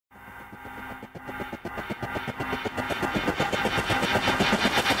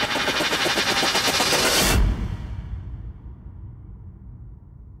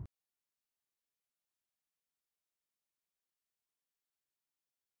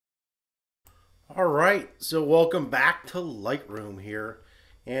All right, so welcome back to Lightroom here,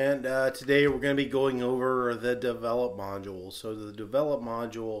 and today we're going to be going over the develop module. So the develop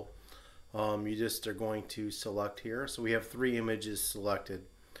module, you just are going to select here. So we have 3 images selected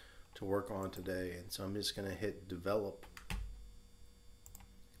to work on today, and so I'm just going to hit develop.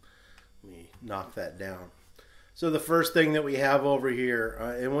 Let me knock that down. So the first thing that we have over here,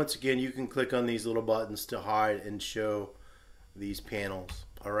 and once again you can click on these little buttons to hide and show these panels.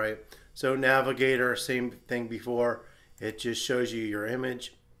 All right, so Navigator, same thing before, it just shows you your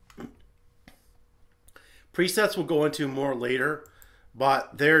image. Presets we'll go into more later,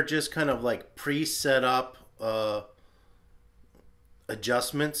 but they're just kind of like pre-set up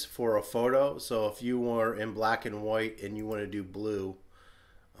adjustments for a photo. So if you were in black and white and you want to do blue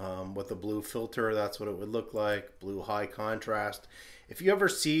with a blue filter, that's what it would look like. Blue high contrast. If you ever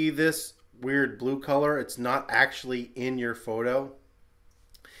see this weird blue color, it's not actually in your photo.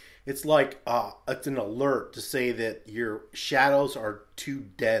 It's like it's an alert to say that your shadows are too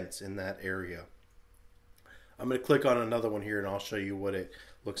dense in that area. I'm going to click on another one here and I'll show you what it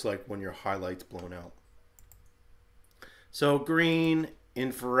looks like when your highlight's blown out. So green,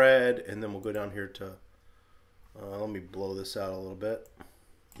 infrared, and then we'll go down here to, let me blow this out a little bit.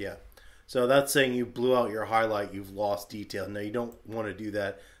 Yeah. So that's saying you blew out your highlight, you've lost detail. Now you don't want to do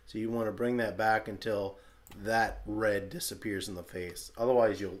that. So you want to bring that back until that red disappears in the face.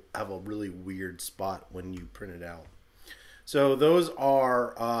 Otherwise you'll have a really weird spot when you print it out. So those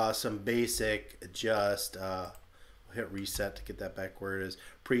are some basic, just hit reset to get that back where it is,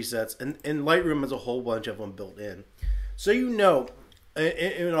 presets, and Lightroom has a whole bunch of them built in. So you know,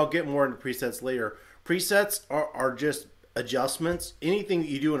 and I'll get more into presets later, presets are just adjustments. Anything that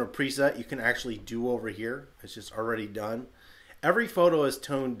you do in a preset you can actually do over here. It's just already done. Every photo is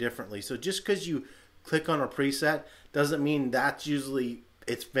toned differently, so just because you click on a preset doesn't mean that's usually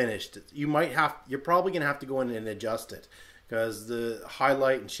it's finished. You're probably gonna have to go in and adjust it because the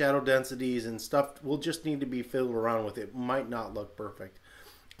highlight and shadow densities and stuff will just need to be fiddled around with. It might not look perfect.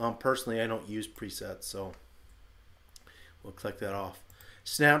 Personally, I don't use presets, so we'll click that off.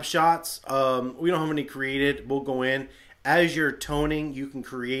 Snapshots, we don't have any created. We'll go in as you're toning. You can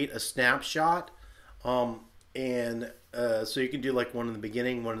create a snapshot, so you can do like one in the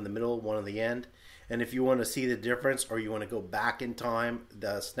beginning, one in the middle, one in the end. And if you want to see the difference or you want to go back in time,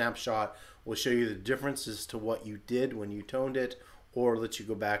 the snapshot will show you the differences to what you did when you toned it or let you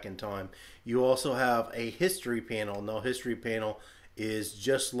go back in time. You also have a history panel. Now, history panel is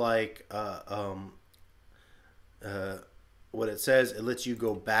just like what it says. It lets you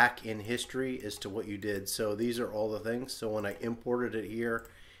go back in history as to what you did. So these are all the things. So when I imported it here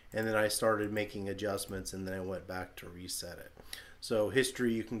and then I started making adjustments and then I went back to reset it. So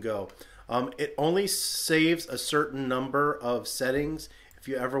history, you can go. It only saves a certain number of settings. If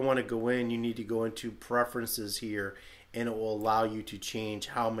you ever want to go in, you need to go into preferences here and it will allow you to change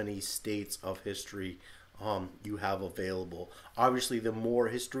how many states of history you have available. Obviously, the more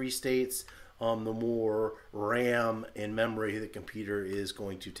history states, the more RAM and memory the computer is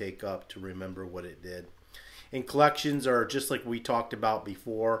going to take up to remember what it did. And collections are just like we talked about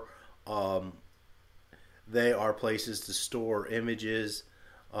before. They are places to store images.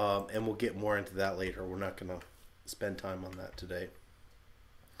 And we'll get more into that later. We're not going to spend time on that today.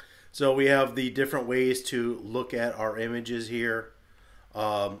 So we have the different ways to look at our images here.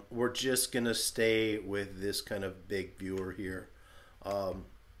 We're just going to stay with this kind of big viewer here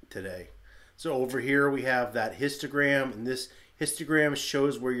today. So over here we have that histogram, and this histogram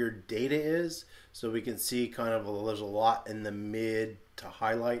shows where your data is. So we can see kind of there's a lot in the mid to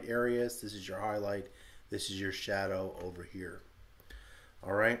highlight areas. This is your highlight. This is your shadow over here.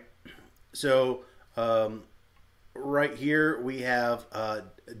 All right, so right here we have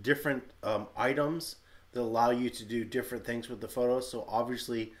different items that allow you to do different things with the photos. So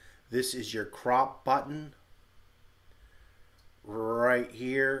obviously this is your crop button. Right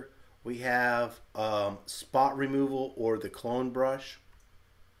here we have spot removal or the clone brush.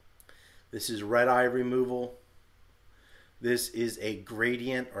 This is red eye removal. This is a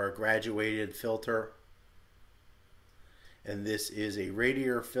gradient or a graduated filter. And this is a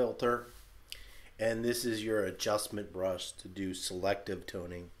radiator filter, and this is your adjustment brush to do selective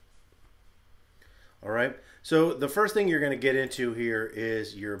toning. All right, so the first thing you're going to get into here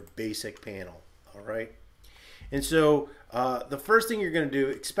is your basic panel. All right, and so the first thing you're going to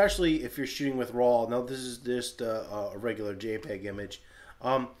do, especially if you're shooting with RAW, now this is just a regular JPEG image,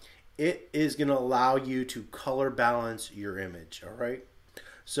 it is going to allow you to color balance your image. All right,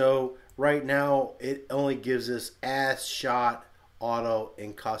 so right now it only gives us as shot, auto,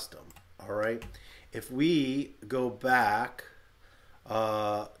 and custom. All right, if we go back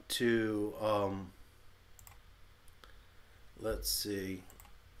to, let's see,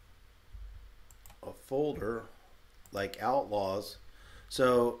 a folder like Outlaws.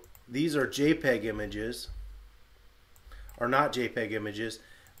 So these are JPEG images, or not JPEG images.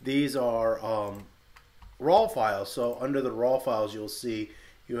 These are RAW files. So under the RAW files, you'll see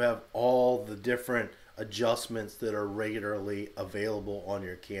you have all the different adjustments that are regularly available on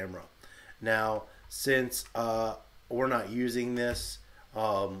your camera. Now, since we're not using this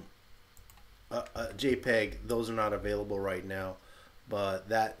JPEG, those are not available right now, but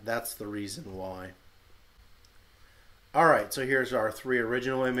that's the reason why. Alright, so here's our 3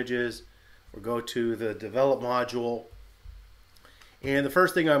 original images. We'll go to the develop module, and the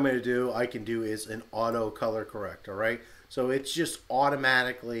first thing I'm going to do, I can do is an auto color correct. Alright, so it's just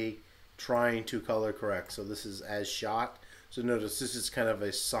automatically trying to color correct. So this is as shot. So notice this is kind of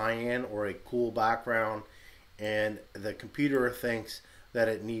a cyan or a cool background, and the computer thinks that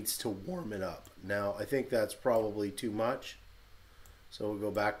it needs to warm it up. Now I think that's probably too much, so we'll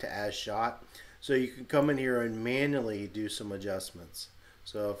go back to as shot. So you can come in here and manually do some adjustments.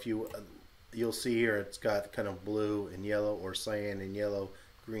 So if you'll see here it's got kind of blue and yellow, or cyan and yellow,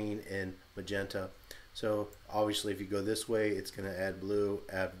 green and magenta. So obviously if you go this way, it's going to add blue.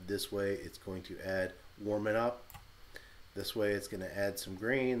 Add this way, it's going to add warm it up. This way it's going to add some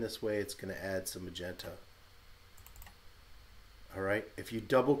green. This way it's going to add some magenta. Alright, if you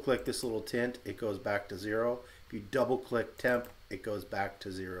double click this little tint, it goes back to 0. If you double click temp, it goes back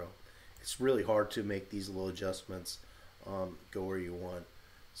to 0. It's really hard to make these little adjustments go where you want.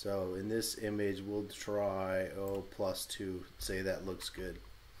 So in this image, we'll try +2. Say that looks good.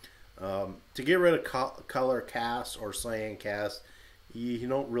 To get rid of color cast or cyan cast, you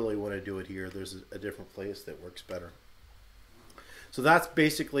don't really want to do it here. There's a different place that works better. So that's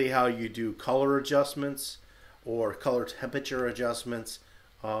basically how you do color adjustments or color temperature adjustments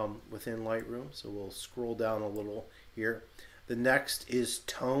within Lightroom. So we'll scroll down a little here. The next is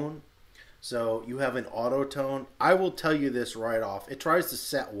tone. So you have an auto tone. I will tell you this right off. It tries to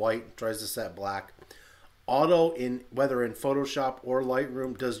set white, tries to set black. Auto, whether in Photoshop or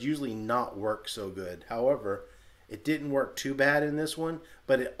Lightroom, does usually not work so good. However, it didn't work too bad in this one,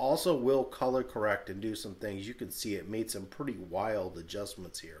 but it also will color correct and do some things. You can see it made some pretty wild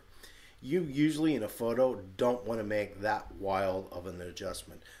adjustments here. You usually in a photo don't want to make that wild of an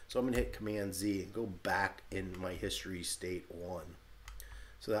adjustment. So I'm going to hit Command Z and go back in my history state 1.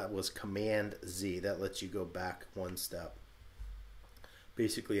 So that was Command Z. That lets you go back one step.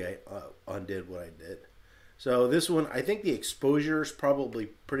 Basically, I undid what I did. So this one, I think the exposure is probably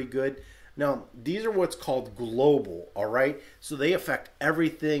pretty good. Now, these are what's called global, all right? So they affect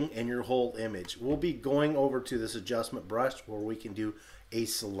everything in your whole image. We'll be going over to this adjustment brush where we can do a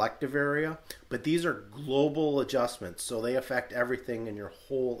selective area, but these are global adjustments, so they affect everything in your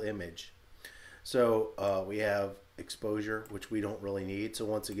whole image. So we have exposure, which we don't really need. So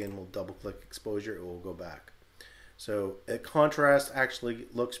once again, we'll double click exposure, it will go back. So contrast actually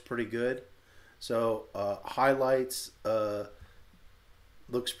looks pretty good. So highlights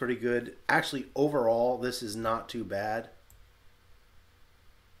looks pretty good. Actually, overall, this is not too bad.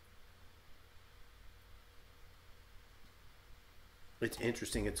 It's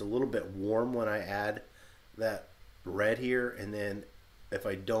interesting. It's a little bit warm when I add that red here, and then if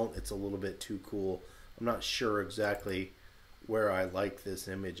I don't, it's a little bit too cool. I'm not sure exactly where I like this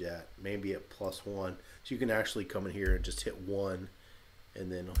image at. Maybe at +1. So you can actually come in here and just hit 1,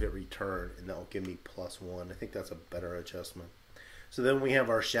 and then I'll hit return, and that'll give me +1. I think that's a better adjustment. So then we have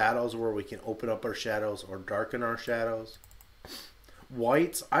our shadows, where we can open up our shadows or darken our shadows.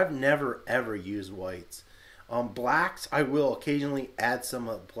 Whites, I've never ever used whites. Blacks, I will occasionally add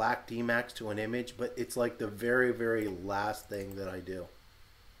some black demax to an image, but it's like the very, very last thing that I do.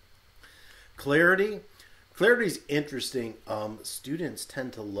 Clarity. Clarity is interesting. Students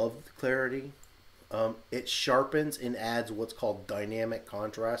tend to love clarity. It sharpens and adds what's called dynamic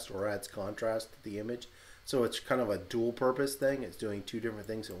contrast, or adds contrast to the image. So it's kind of a dual purpose thing. It's doing two different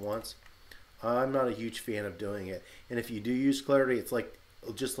things at once. I'm not a huge fan of doing it. And if you do use clarity, it's like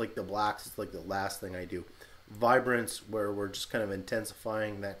just like the blacks, it's like the last thing I do. Vibrance, where we're just kind of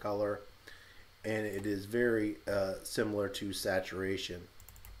intensifying that color, and it is very similar to saturation.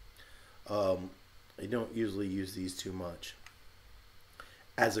 I don't usually use these too much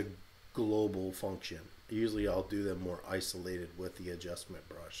as a global function. Usually I'll do them more isolated with the adjustment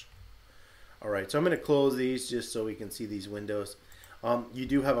brush. Alright, so I'm going to close these just so we can see these windows. You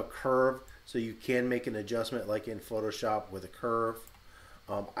do have a curve, so you can make an adjustment like in Photoshop with a curve.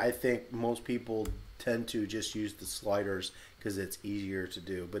 I think most people tend to just use the sliders because it's easier to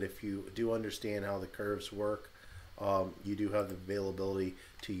do. But if you do understand how the curves work, you do have the availability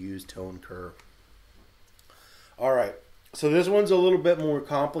to use tone curve. All right, so this one's a little bit more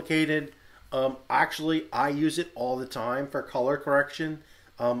complicated. Actually, I use it all the time for color correction.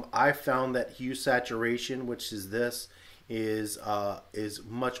 I found that hue saturation, which is this, is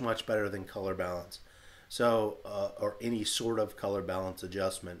much better than color balance. So, or any sort of color balance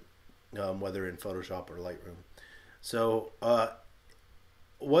adjustment, whether in Photoshop or Lightroom. So,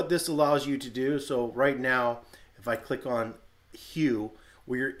 what this allows you to do, so right now, if I click on hue,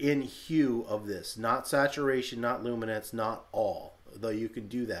 we're in hue of this, not saturation, not luminance, not all, though you can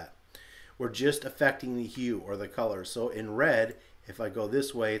do that. We're just affecting the hue or the color. So in red, if I go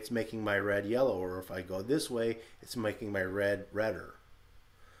this way, it's making my red yellow, or if I go this way, it's making my red redder.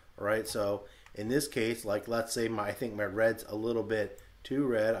 All right, so in this case, like let's say I think my red's a little bit too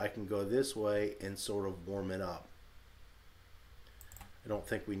red, I can go this way and sort of warm it up. I don't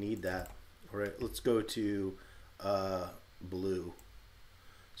think we need that. All right, let's go to blue.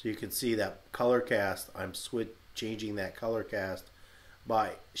 So you can see that color cast, I'm changing that color cast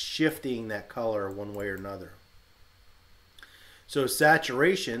by shifting that color one way or another. So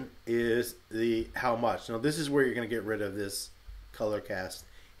saturation is the how much. Now this is where you're going to get rid of this color cast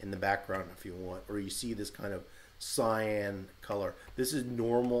in the background if you want, or you see this kind of cyan color. This is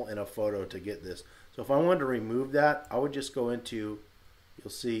normal in a photo to get this. So if I wanted to remove that, I would just go into,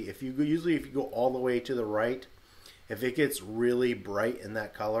 you'll see, if you go all the way to the right, if it gets really bright in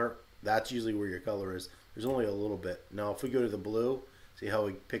that color, that's usually where your color is. There's only a little bit. Now if we go to the blue, see how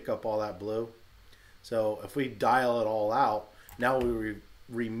we pick up all that blue? So if we dial it all out, now we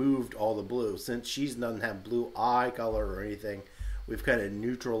removed all the blue. Since she doesn't have blue eye color or anything, we've kind of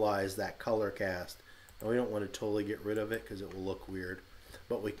neutralized that color cast. And we don't want to totally get rid of it because it will look weird,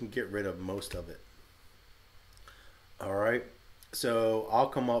 but we can get rid of most of it. All right, so I'll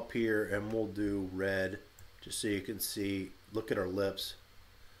come up here and we'll do red just so you can see. Look at our lips.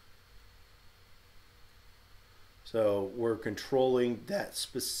 So we're controlling that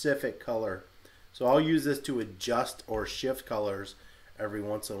specific color. So I'll use this to adjust or shift colors every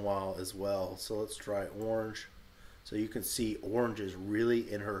once in a while as well. So let's try orange. So you can see orange is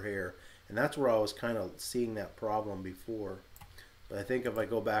really in her hair. And that's where I was kind of seeing that problem before. But I think if I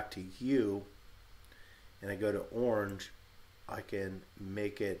go back to hue and I go to orange, I can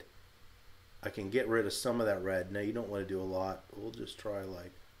make it, I can get rid of some of that red. Now you don't want to do a lot. We'll just try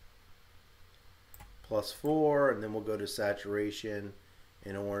like +4, and then we'll go to saturation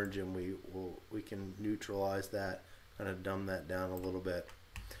in orange, and we can neutralize that, kind of dumb that down a little bit.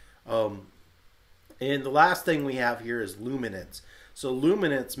 And the last thing we have here is luminance. So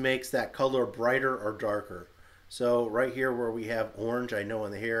luminance makes that color brighter or darker. So right here where we have orange, I know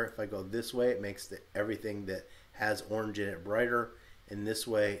in the hair, if I go this way, it makes everything that has orange in it brighter, and this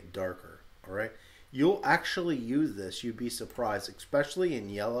way darker. All right, you'll actually use this. You'd be surprised, especially in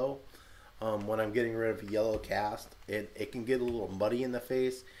yellow. When I'm getting rid of yellow cast, it can get a little muddy in the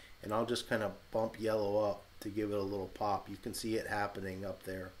face, and I'll just kind of bump yellow up to give it a little pop. You can see it happening up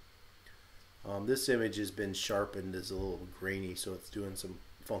there. This image has been sharpened, is a little grainy, so it's doing some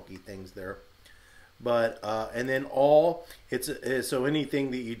funky things there. But and then so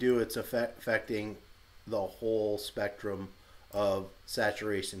anything that you do, it's affecting the whole spectrum of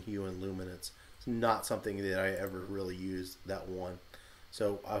saturation, hue, and luminance. It's not something that I ever really used, that one.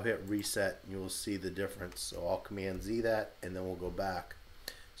 So I'll hit reset and you'll see the difference. So I'll Command Z that, and then we'll go back.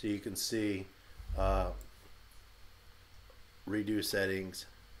 So you can see redo settings,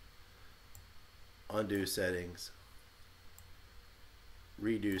 undo settings,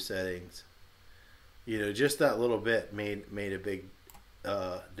 redo settings. You know, just that little bit made a big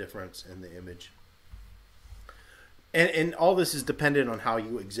difference in the image. And all this is dependent on how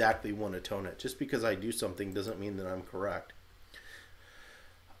you exactly want to tone it. Just because I do something doesn't mean that I'm correct.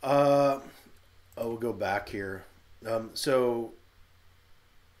 We'll go back here. So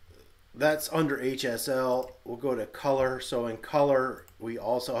that's under HSL. We'll go to color. So in color, we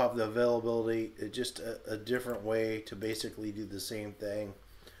also have the availability, just a different way to basically do the same thing.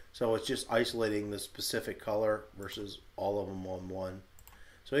 So it's just isolating the specific color versus all of them on one.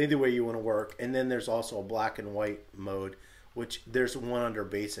 So either way you want to work. And then there's also a black and white mode, which there's one under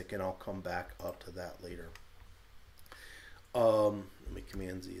basic, and I'll come back up to that later. Let me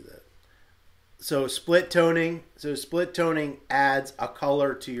Command Z that. So split toning. So split toning adds a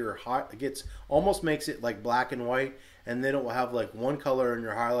color to your almost makes it like black and white, and then it will have like one color in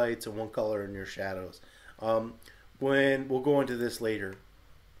your highlights and one color in your shadows. When we'll go into this later.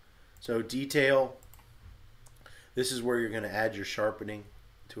 So detail. This is where you're going to add your sharpening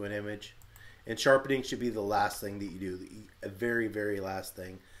to an image, and sharpening should be the last thing that you do, a very last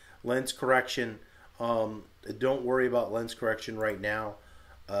thing. Lens correction. don't worry about lens correction right now.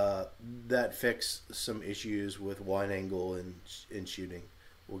 That fixed some issues with wide angle and shooting.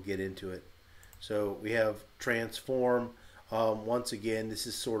 We'll get into it. So we have transform. Once again, this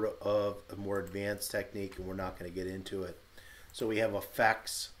is sort of a more advanced technique, and we're not going to get into it. So we have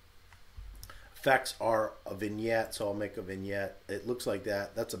effects. Effects are a vignette, so I'll make a vignette. It looks like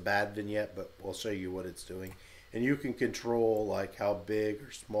that. That's a bad vignette, but I'll show you what it's doing. And you can control like how big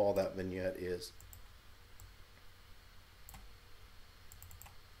or small that vignette is.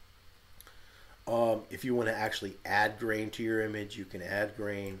 If you want to actually add grain to your image, you can add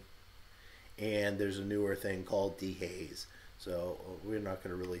grain. And there's a newer thing called dehaze. So we're not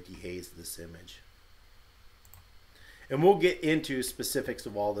going to really dehaze this image. And we'll get into specifics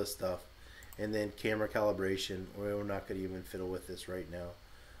of all this stuff. And then camera calibration. We're not going to even fiddle with this right now.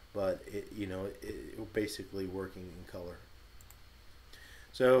 But it's basically working in color.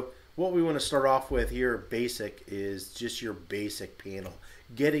 So what we want to start off with here, basic, is just your basic panel.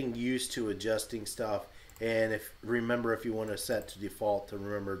 Getting used to adjusting stuff. And remember, if you want to set to default, to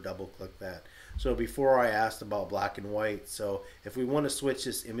remember double click that. So before I asked about black and white, so if we want to switch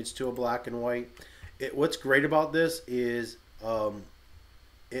this image to a black and white, what's great about this is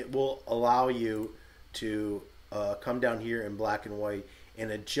it will allow you to come down here in black and white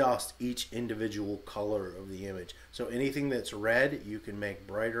and adjust each individual color of the image. So anything that's red, you can make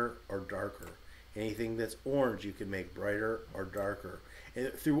brighter or darker. Anything that's orange, you can make brighter or darker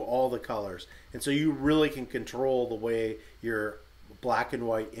through all the colors. And so you really can control the way your black and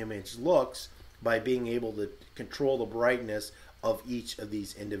white image looks by being able to control the brightness of each of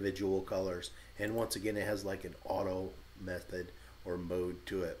these individual colors. And once again, it has like an auto method or mode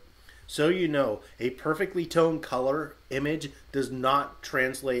to it. So you know, a perfectly toned color image does not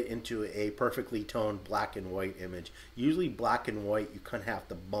translate into a perfectly toned black and white image. Usually black and white, you kind of have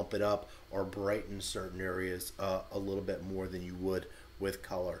to bump it up or brighten certain areas a little bit more than you would with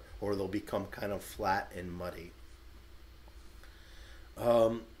color, or they'll become kind of flat and muddy.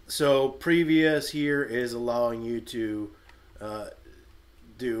 So previous here is allowing you to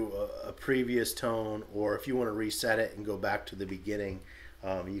do a previous tone, or if you want to reset it and go back to the beginning,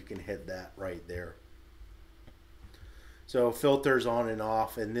 you can hit that right there. So filters on and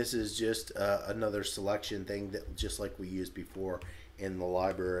off, and this is just another selection thing that just like we used before in the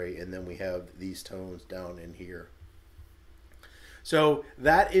library, and then we have these tones down in here. So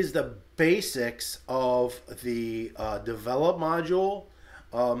that is the basics of the develop module.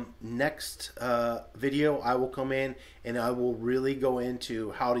 Next video I will come in and I will really go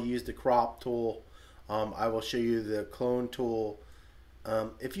into how to use the crop tool. I will show you the clone tool.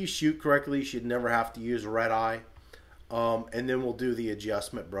 If you shoot correctly, you should never have to use red eye. And then we'll do the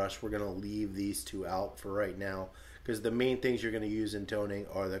adjustment brush. We're going to leave these two out for right now, because the main things you're going to use in toning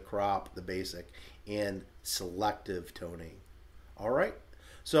are the crop, the basic, and selective toning. All right.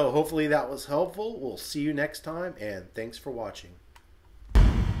 So hopefully that was helpful. We'll see you next time, and thanks for watching.